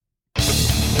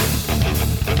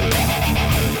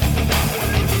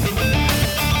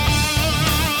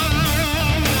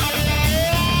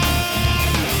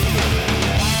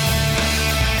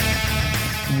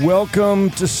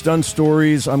Welcome to Stunt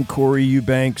Stories. I'm Corey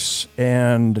Eubanks,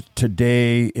 and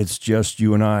today it's just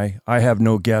you and I. I have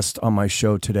no guest on my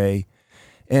show today,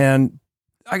 and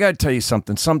I got to tell you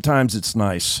something. Sometimes it's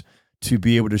nice to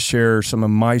be able to share some of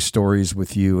my stories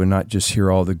with you and not just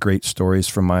hear all the great stories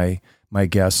from my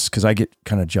guests, because I get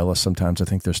kind of jealous sometimes. I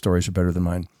think their stories are better than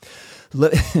mine.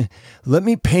 Let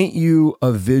me paint you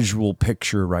a visual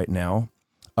picture right now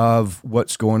of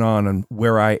what's going on and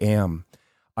where I am.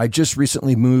 I just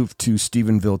recently moved to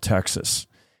Stephenville, Texas,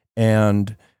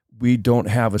 and we don't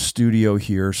have a studio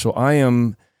here. So I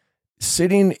am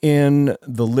sitting in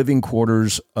the living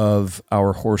quarters of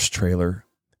our horse trailer,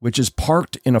 which is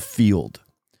parked in a field.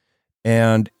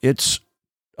 And it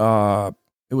was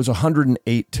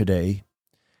 108 today.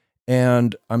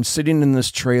 And I'm sitting in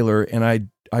this trailer, and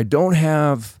I don't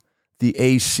have the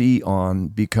AC on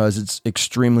because it's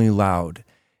extremely loud.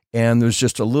 And there's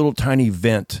just a little tiny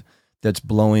vent that's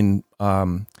blowing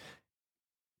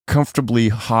comfortably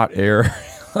hot air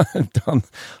down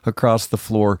across the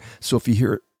floor. So if you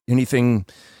hear anything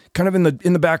kind of in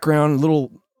the background,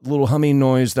 little humming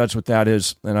noise, that's what that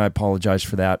is, and I apologize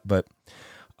for that. But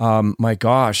my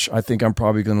gosh, I think I'm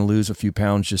probably going to lose a few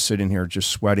pounds just sitting here,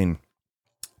 just sweating.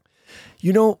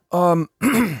 You know,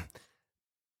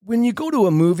 when you go to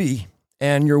a movie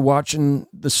and you're watching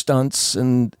the stunts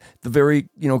and the very,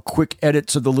 quick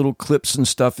edits of the little clips and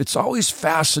stuff, it's always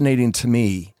fascinating to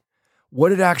me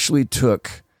what it actually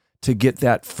took to get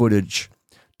that footage,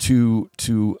 to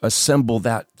assemble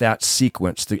that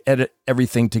sequence, to edit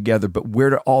everything together. But where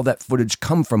did all that footage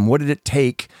come from? What did it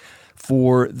take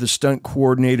for the stunt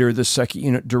coordinator, the second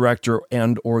unit director,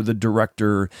 or the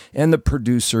director and the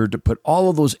producer to put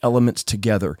all of those elements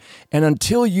together? And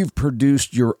until you've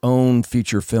produced your own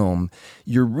feature film,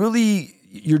 you're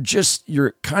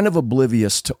kind of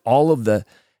oblivious to all of the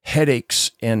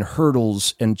headaches and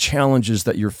hurdles and challenges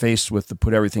that you're faced with to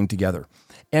put everything together.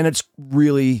 And it's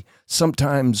really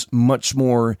sometimes much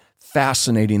more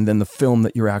fascinating than the film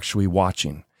that you're actually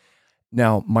watching.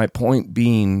 Now, my point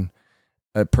being,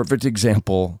 a perfect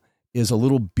example is a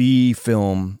little B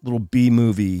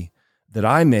movie that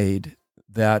I made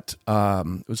that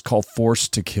was called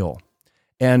Forced to Kill.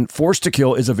 And Forced to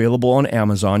Kill is available on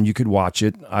Amazon. You could watch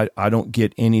it. I don't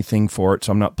get anything for it,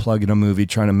 so I'm not plugging a movie,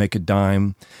 trying to make a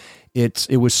dime. It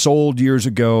was sold years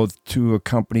ago to a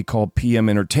company called PM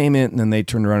Entertainment, and then they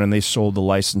turned around and they sold the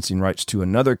licensing rights to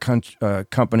another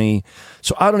company.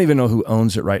 So I don't even know who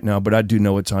owns it right now, but I do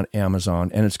know it's on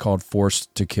Amazon, and it's called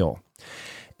Forced to Kill.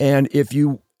 And if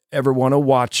you ever want to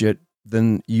watch it,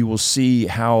 then you will see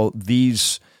how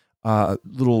these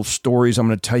little stories I'm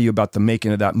going to tell you about the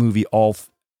making of that movie all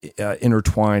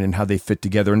intertwine and how they fit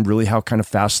together, and really how kind of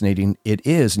fascinating it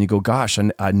is. And you go, gosh,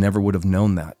 I never would have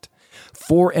known that.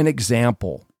 For an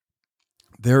example,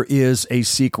 there is a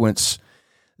sequence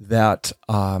that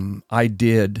I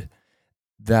did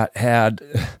that had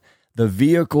the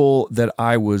vehicle that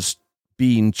I was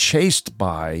being chased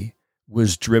by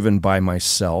was driven by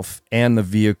myself, and the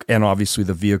vehicle, and obviously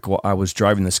the vehicle I was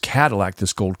driving, this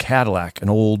gold Cadillac, an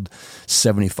old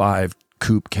 75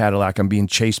 coupe Cadillac. I'm being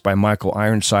chased by Michael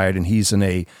Ironside, and he's in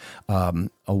a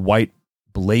white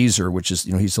Blazer, which is,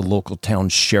 he's a local town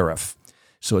sheriff.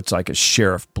 So it's like a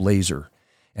sheriff Blazer,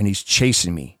 and he's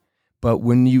chasing me. But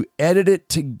when you edit it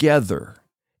together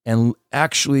and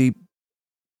actually,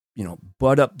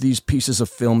 butt up these pieces of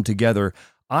film together,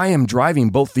 I am driving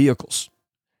both vehicles.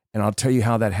 And I'll tell you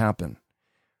how that happened.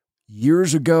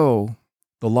 Years ago,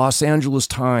 the Los Angeles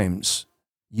Times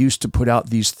used to put out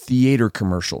these theater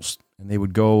commercials, and they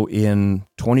would go in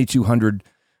 2,200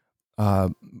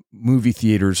 movie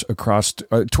theaters across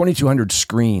 2,200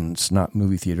 screens, not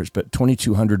movie theaters, but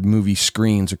 2,200 movie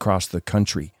screens across the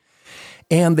country.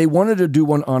 And they wanted to do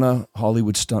one on a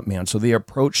Hollywood stuntman. So they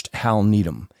approached Hal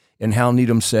Needham. And Hal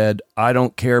Needham said, I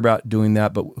don't care about doing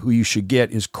that, but who you should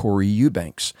get is Corey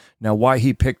Eubanks. Now, why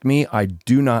he picked me, I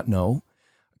do not know.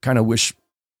 I kind of wish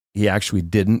he actually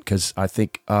didn't, because I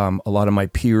think a lot of my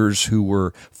peers who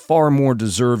were far more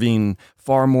deserving,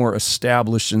 far more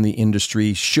established in the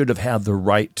industry should have had the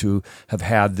right to have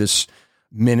had this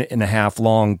minute-and-a-half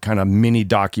long kind of mini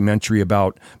documentary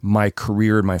about my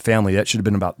career and my family. That should have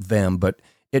been about them, but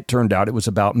it turned out it was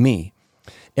about me.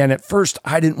 And at first,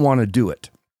 I didn't want to do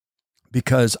it,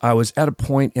 because I was at a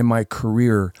point in my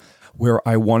career where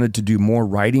I wanted to do more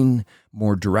writing,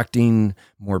 more directing,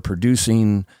 more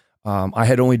producing. I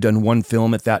had only done one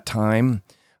film at that time.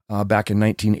 Back in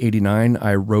 1989,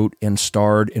 I wrote and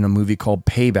starred in a movie called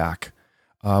Payback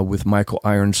with Michael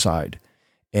Ironside.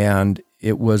 And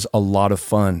it was a lot of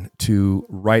fun to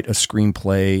write a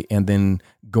screenplay and then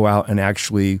go out and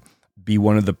actually be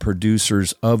one of the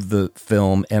producers of the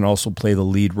film and also play the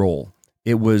lead role.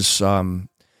 It was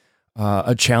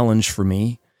a challenge for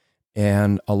me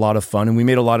and a lot of fun. And we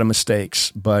made a lot of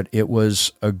mistakes, but it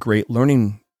was a great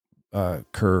learning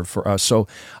curve for us. So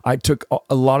I took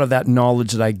a lot of that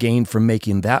knowledge that I gained from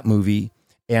making that movie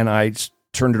and I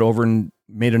turned it over and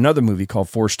made another movie called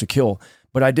Forced to Kill.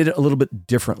 But I did it a little bit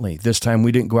differently. This time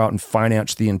we didn't go out and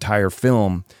finance the entire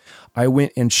film. I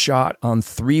went and shot on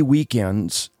 3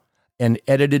 weekends and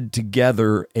edited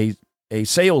together a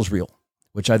sales reel,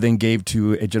 which I then gave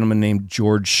to a gentleman named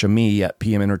George Chamy at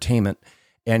PM Entertainment.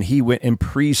 And he went and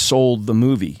pre-sold the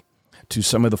movie to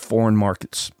some of the foreign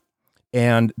markets.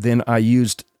 And then I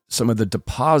used some of the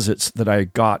deposits that I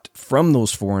got from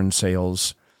those foreign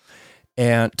sales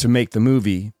and to make the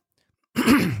movie.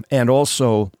 And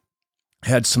also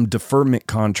had some deferment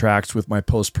contracts with my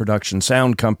post-production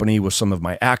sound company with some of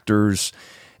my actors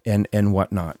and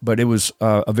whatnot. But it was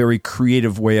a very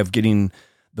creative way of getting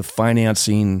the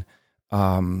financing,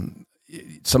 some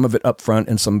of it upfront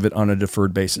and some of it on a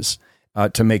deferred basis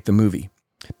to make the movie.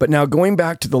 But now going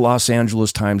back to the Los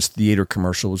Angeles Times theater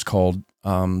commercial, it was called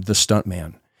The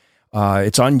Stuntman.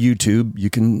 It's on YouTube. You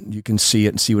can see it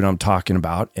and see what I'm talking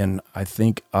about. And I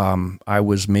think I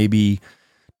was maybe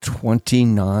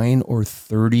 29 or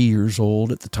 30 years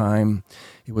old at the time.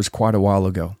 It was quite a while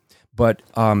ago. But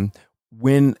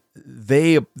when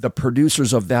the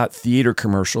producers of that theater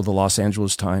commercial, the Los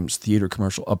Angeles Times theater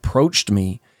commercial, approached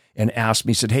me and asked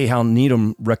me, said, "Hey, Hal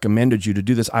Needham recommended you to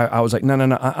do this." I was like, no,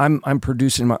 I'm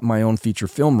producing my own feature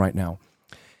film right now.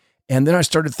 And then I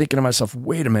started thinking to myself,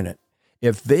 wait a minute,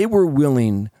 if they were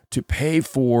willing to pay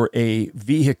for a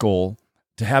vehicle,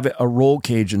 to have a roll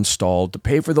cage installed, to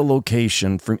pay for the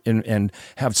location and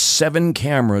have 7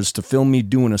 cameras to film me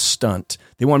doing a stunt.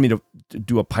 They wanted me to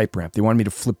do a pipe ramp. They wanted me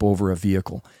to flip over a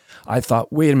vehicle. I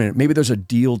thought, wait a minute, maybe there's a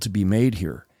deal to be made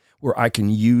here where I can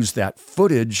use that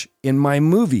footage in my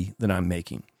movie that I'm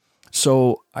making.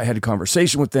 So I had a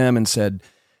conversation with them and said,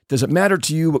 does it matter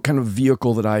to you what kind of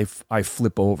vehicle that I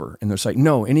flip over? And they're like,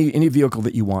 no, any vehicle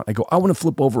that you want. I go, I want to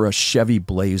flip over a Chevy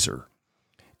Blazer.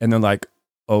 And they're like,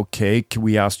 okay, can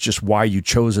we ask just why you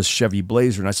chose a Chevy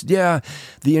Blazer? And I said, yeah,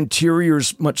 the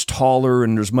interior's much taller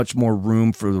and there's much more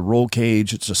room for the roll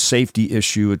cage. It's a safety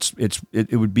issue.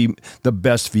 It would be the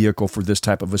best vehicle for this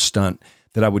type of a stunt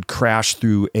that I would crash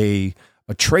through a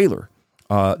trailer,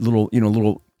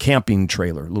 little camping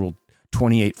trailer, little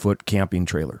 28-foot camping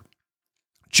trailer,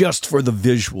 just for the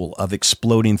visual of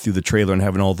exploding through the trailer and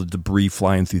having all the debris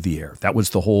flying through the air. That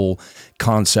was the whole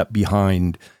concept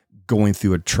behind going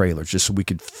through a trailer, just so we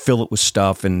could fill it with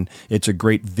stuff, and it's a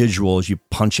great visual as you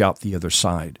punch out the other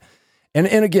side. And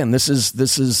again, this is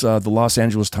the Los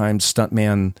Angeles Times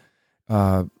Stuntman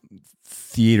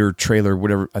theater trailer,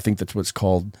 whatever, I think that's what it's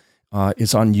called.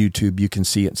 It's on YouTube. You can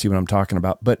see it and see what I'm talking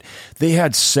about. But they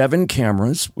had 7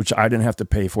 cameras, which I didn't have to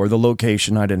pay for. The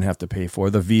location I didn't have to pay for.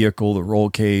 The vehicle, the roll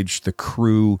cage, the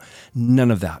crew,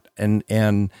 none of that.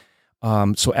 And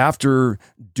so after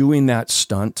doing that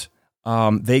stunt,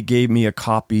 they gave me a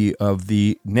copy of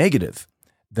the negative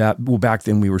back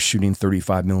then we were shooting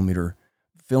 35 millimeter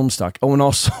film stock. Oh, and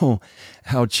also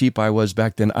how cheap I was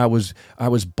back then. I was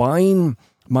buying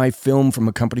my film from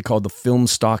a company called the Film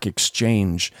Stock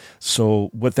Exchange. So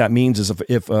what that means is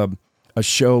if a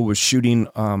show was shooting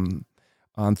on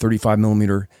 35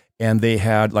 millimeter and they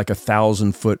had like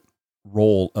 1,000-foot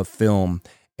roll of film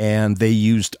and they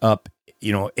used up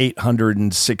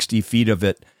 860 feet of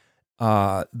it,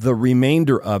 the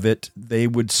remainder of it they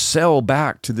would sell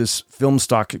back to this Film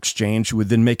Stock Exchange, who would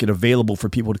then make it available for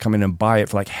people to come in and buy it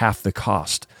for like half the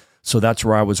cost. So that's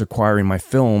where I was acquiring my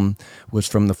film, was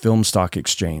from the Film Stock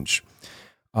Exchange.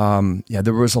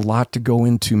 There was a lot to go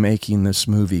into making this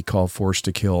movie called Forced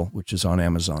to Kill, which is on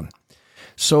Amazon.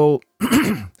 So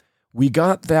we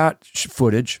got that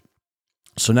footage.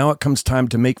 So now it comes time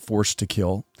to make Forced to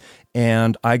Kill.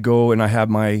 And I go and I have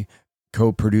my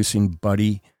co-producing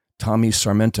buddy, Tommy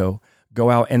Sarmento, go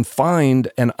out and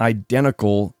find an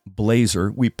identical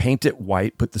Blazer. We paint it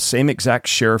white, put the same exact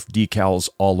sheriff decals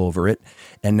all over it.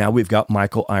 And now we've got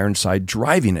Michael Ironside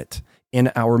driving it in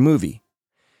our movie.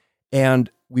 And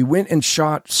we went and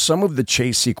shot some of the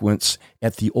chase sequence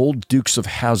at the old Dukes of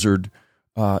Hazzard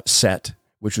set,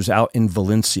 which was out in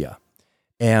Valencia.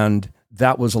 And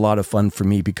that was a lot of fun for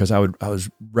me because I was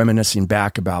reminiscing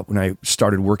back about when I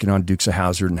started working on Dukes of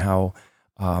Hazzard and how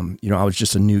I was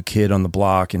just a new kid on the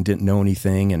block and didn't know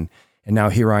anything. And now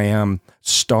here I am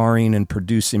starring and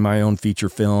producing my own feature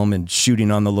film and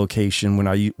shooting on the location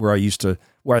where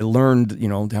I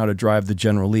learned, how to drive the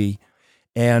General Lee.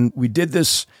 And we did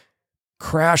this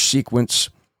crash sequence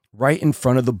right in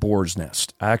front of the boar's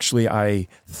nest. Actually, I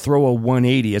throw a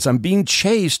 180 as I'm being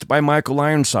chased by Michael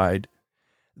Ironside.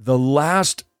 The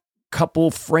last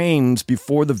couple frames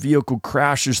before the vehicle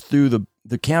crashes through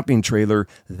the camping trailer,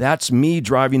 that's me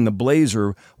driving the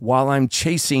Blazer while I'm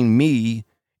chasing me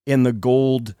in the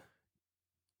gold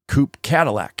coupe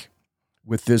Cadillac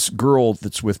with this girl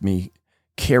that's with me,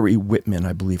 Carrie Whitman,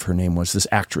 I believe her name was, this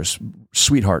actress,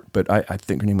 sweetheart, but I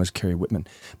think her name was Carrie Whitman.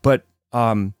 But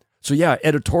so yeah,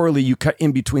 editorially, you cut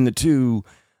in between the two,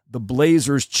 the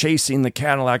Blazer's chasing the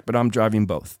Cadillac, but I'm driving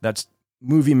both. That's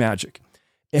movie magic.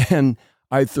 And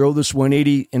I throw this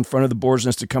 180 in front of the boar's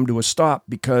nest to come to a stop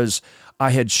because I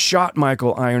had shot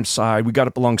Michael Ironside. We got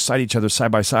up alongside each other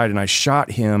side by side and I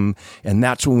shot him. And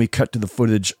that's when we cut to the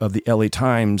footage of the LA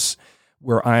Times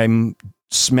where I'm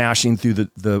smashing through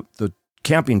the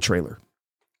camping trailer.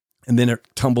 And then it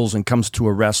tumbles and comes to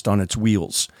a rest on its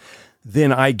wheels.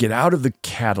 Then I get out of the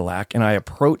Cadillac and I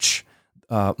approach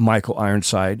Michael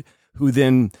Ironside, who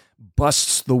then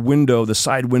busts the window, the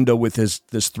side window with this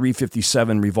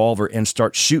 .357 revolver and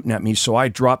starts shooting at me. So I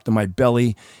drop to my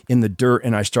belly in the dirt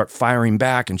and I start firing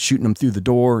back and shooting him through the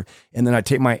door. And then I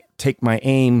take my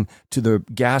aim to the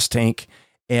gas tank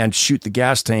and shoot the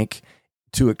gas tank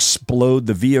to explode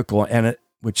the vehicle. And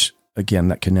which again,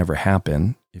 that can never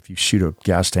happen. If you shoot a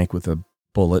gas tank with a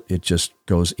bullet, it just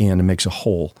goes in and makes a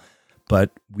hole.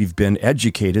 But we've been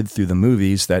educated through the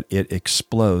movies that it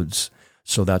explodes.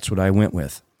 So that's what I went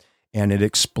with. And it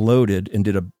exploded and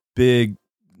did a big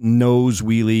nose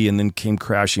wheelie and then came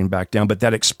crashing back down. But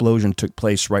that explosion took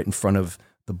place right in front of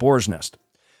the boar's nest.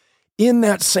 In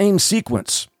that same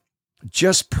sequence,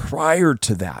 just prior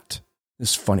to that,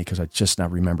 this is funny because I just now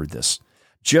remembered this.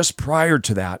 Just prior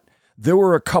to that, there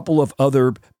were a couple of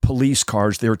other police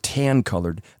cars, they were tan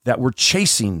colored, that were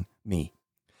chasing me.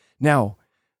 Now,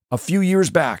 a few years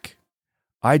back,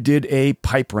 I did a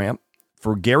pipe ramp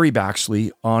for Gary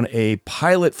Baxley on a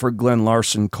pilot for Glenn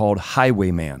Larson called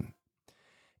Highwayman.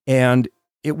 And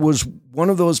it was one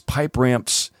of those pipe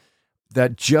ramps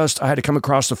that I had to come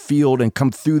across the field and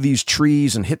come through these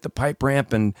trees and hit the pipe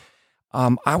ramp. And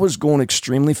I was going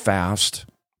extremely fast,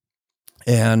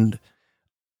 and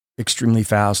extremely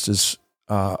fast is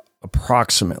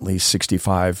approximately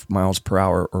 65 miles per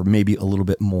hour or maybe a little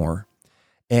bit more,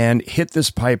 and hit this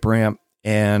pipe ramp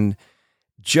and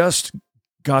just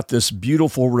got this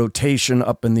beautiful rotation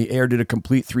up in the air, did a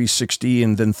complete 360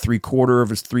 and then 3/4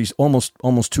 of its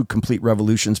almost 2 complete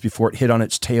revolutions before it hit on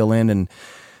its tail end and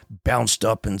bounced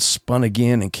up and spun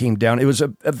again and came down. It was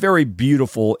a very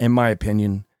beautiful, in my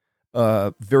opinion,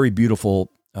 very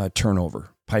beautiful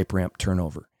pipe ramp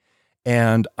turnover.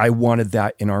 And I wanted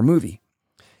that in our movie.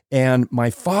 And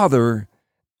my father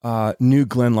knew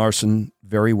Glenn Larson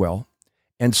very well.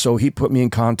 And so he put me in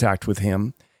contact with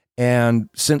him. And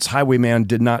since Highwayman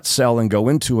did not sell and go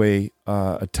into a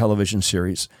television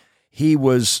series, he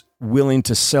was willing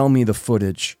to sell me the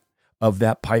footage of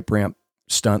that pipe ramp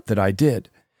stunt that I did.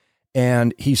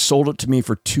 And he sold it to me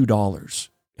for $2.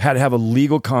 Had to have a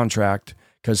legal contract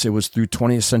because it was through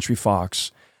 20th Century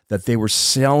Fox that they were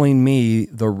selling me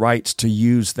the rights to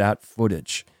use that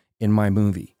footage in my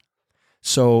movie.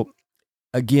 So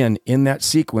again, in that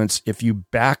sequence, if you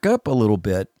back up a little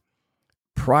bit,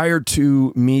 prior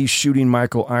to me shooting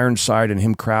Michael Ironside and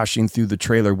him crashing through the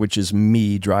trailer, which is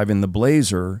me driving the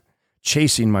Blazer,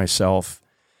 chasing myself,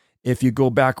 if you go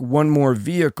back one more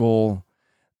vehicle,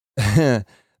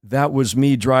 that was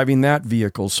me driving that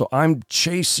vehicle. So I'm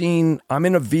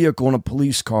in a vehicle in a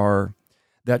police car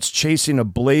that's chasing a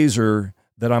Blazer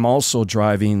that I'm also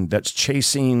driving, that's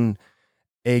chasing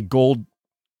a gold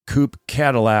coupe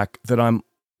Cadillac that I'm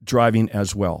driving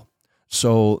as well.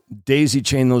 So daisy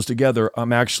chain those together,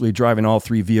 I'm actually driving all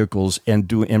three vehicles and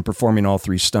performing all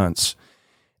three stunts.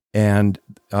 And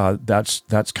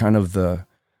that's kind of the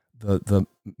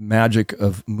magic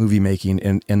of movie making.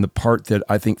 And the part that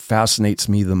I think fascinates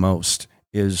me the most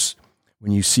is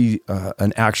when you see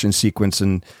an action sequence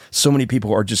and so many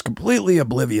people are just completely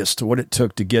oblivious to what it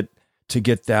took to get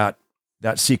that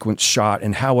sequence shot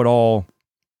and how it all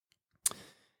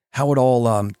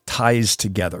ties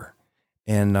together.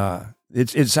 And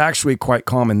it's actually quite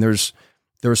common. There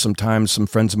were some times, some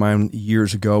friends of mine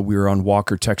years ago, we were on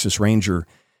Walker, Texas Ranger,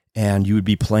 and you would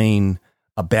be playing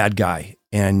a bad guy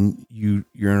and you're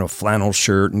in a flannel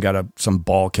shirt and got some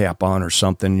ball cap on or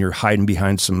something. You're hiding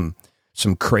behind some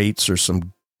crates or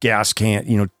some gas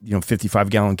can,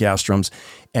 55-gallon gas drums,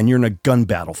 and you're in a gun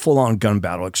battle, full-on gun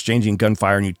battle, exchanging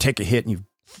gunfire, and you take a hit and you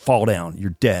fall down.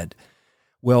 You're dead.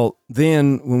 Well,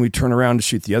 then when we turn around to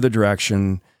shoot the other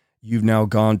direction, you've now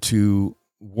gone to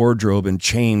wardrobe and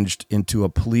changed into a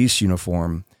police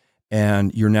uniform,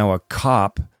 and you're now a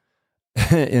cop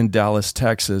in Dallas,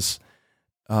 Texas,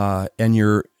 and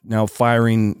you're now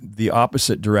firing the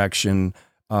opposite direction,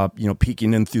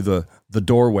 peeking in through the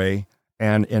doorway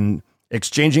and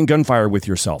exchanging gunfire with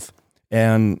yourself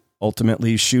and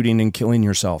ultimately shooting and killing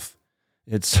yourself.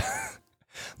 It's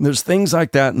there's things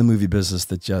like that in the movie business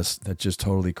that just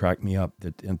totally crack me up,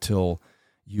 that until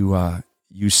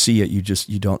you see it,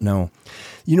 you don't know.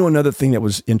 Another thing that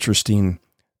was interesting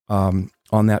on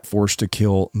that Forced to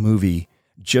Kill movie,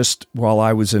 just while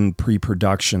I was in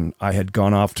pre-production, I had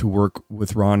gone off to work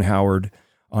with Ron Howard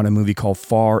on a movie called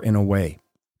Far and Away.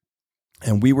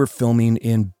 And we were filming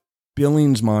in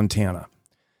Billings, Montana,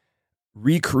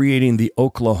 recreating the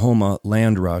Oklahoma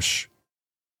land rush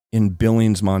in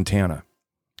Billings, Montana.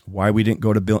 Why we didn't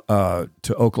go to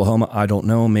Oklahoma, I don't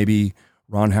know. Maybe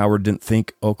Ron Howard didn't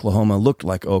think Oklahoma looked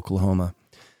like Oklahoma.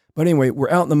 But anyway, we're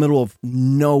out in the middle of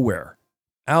nowhere.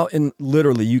 Out in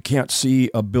literally, you can't see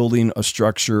a building, a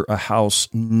structure, a house,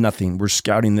 nothing. We're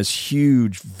scouting this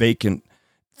huge, vacant,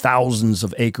 thousands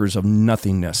of acres of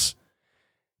nothingness.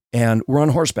 And we're on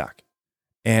horseback.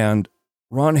 And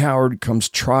Ron Howard comes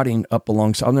trotting up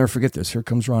alongside. I'll never forget this. Here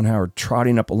comes Ron Howard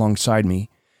trotting up alongside me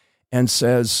and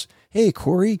says, "Hey,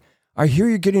 Corey, I hear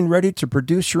you're getting ready to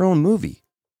produce your own movie."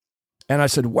 And I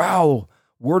said, "Wow,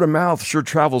 word of mouth sure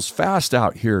travels fast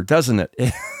out here, doesn't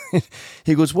it?"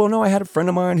 He goes, "Well, no, I had a friend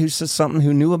of mine who said something,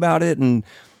 who knew about it, and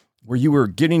where you were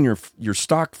getting your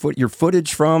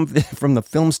footage from the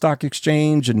film stock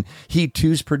exchange, and he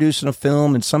too's producing a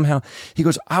film, and somehow," he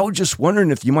goes, "I was just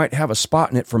wondering if you might have a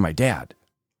spot in it for my dad."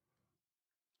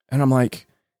 And I'm like,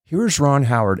 here's Ron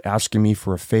Howard asking me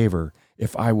for a favor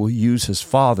if I will use his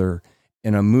father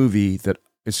in a movie that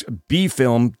is B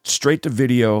film, straight to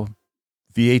video,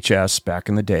 VHS back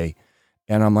in the day.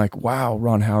 And I'm like, wow,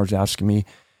 Ron Howard's asking me.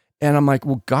 And I'm like,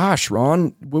 well, gosh,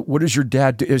 Ron, what does your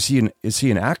dad do? Is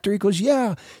he an actor? He goes,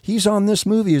 yeah, he's on this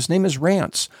movie. His name is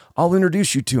Rance. I'll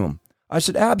introduce you to him. I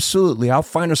said, absolutely. I'll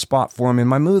find a spot for him in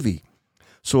my movie.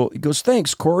 So he goes,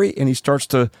 thanks, Corey. And he starts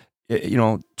to,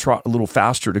 trot a little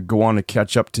faster to go on to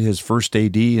catch up to his first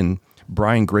AD and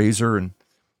Brian Grazer and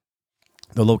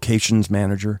the locations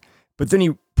manager. But then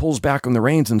he pulls back on the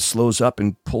reins and slows up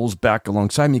and pulls back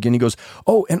alongside me again. He goes,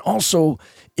 oh, and also,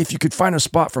 if you could find a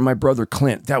spot for my brother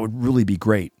Clint, that would really be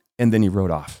great. And then he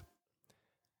rode off.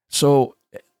 So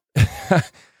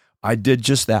I did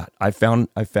just that. I found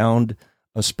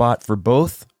a spot for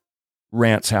both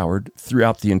Rance Howard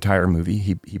throughout the entire movie.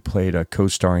 He played a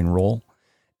co-starring role.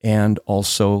 And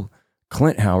also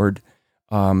Clint Howard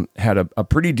had a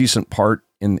pretty decent part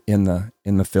in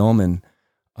the film. And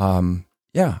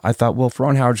I thought, well, if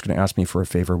Ron Howard's going to ask me for a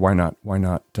favor, why not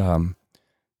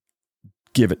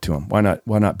give it to him? Why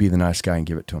not be the nice guy and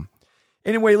give it to him?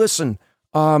 Anyway, listen,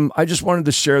 I just wanted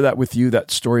to share that with you,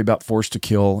 that story about Forced to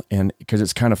Kill, and because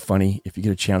it's kind of funny if you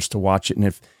get a chance to watch it.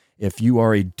 And if you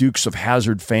are a Dukes of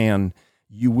Hazzard fan,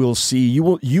 you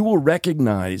will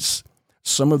recognize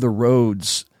some of the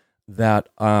roads that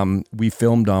we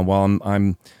filmed on while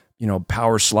I'm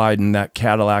power sliding that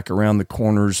Cadillac around the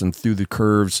corners and through the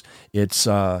curves. It's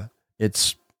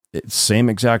same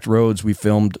exact roads we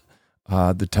filmed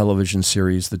the television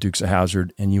series, The Dukes of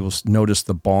Hazzard, and you will notice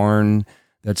the barn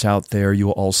that's out there. You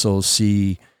will also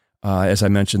see, as I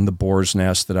mentioned, the boar's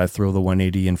nest that I throw the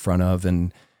 180 in front of,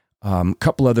 and a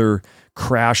couple other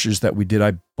crashes that we did.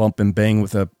 I bump and bang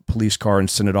with a police car and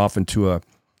send it off into a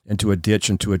ditch,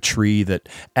 into a tree that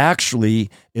actually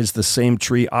is the same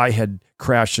tree I had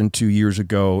crashed into years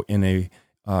ago in a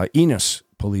Enos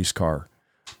police car.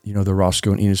 The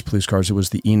Roscoe and Enos police cars. It was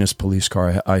the Enos police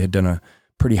car. I had done a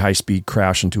pretty high-speed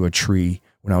crash into a tree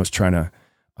when I was trying to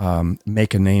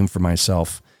make a name for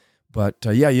myself. But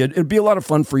it'd be a lot of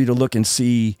fun for you to look and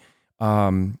see.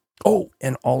 And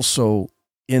also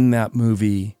in that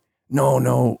movie,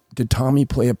 did Tommy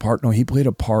play a part? No, he played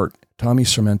a part. Tommy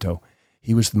Sormento.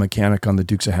 He was the mechanic on the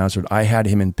Dukes of Hazzard. I had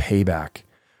him in Payback.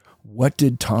 What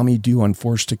did Tommy do on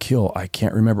Forced to Kill? I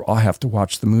can't remember. I'll have to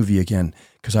watch the movie again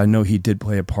because I know he did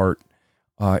play a part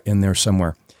in there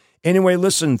somewhere. Anyway,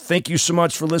 listen, thank you so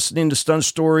much for listening to Stunt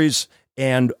Stories,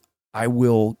 and I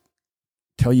will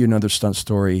tell you another stunt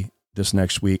story this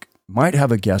next week. Might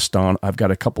have a guest on. I've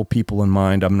got a couple people in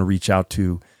mind I'm going to reach out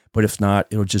to, but if not,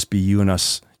 it'll just be you and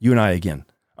I again.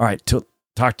 All right,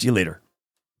 talk to you later.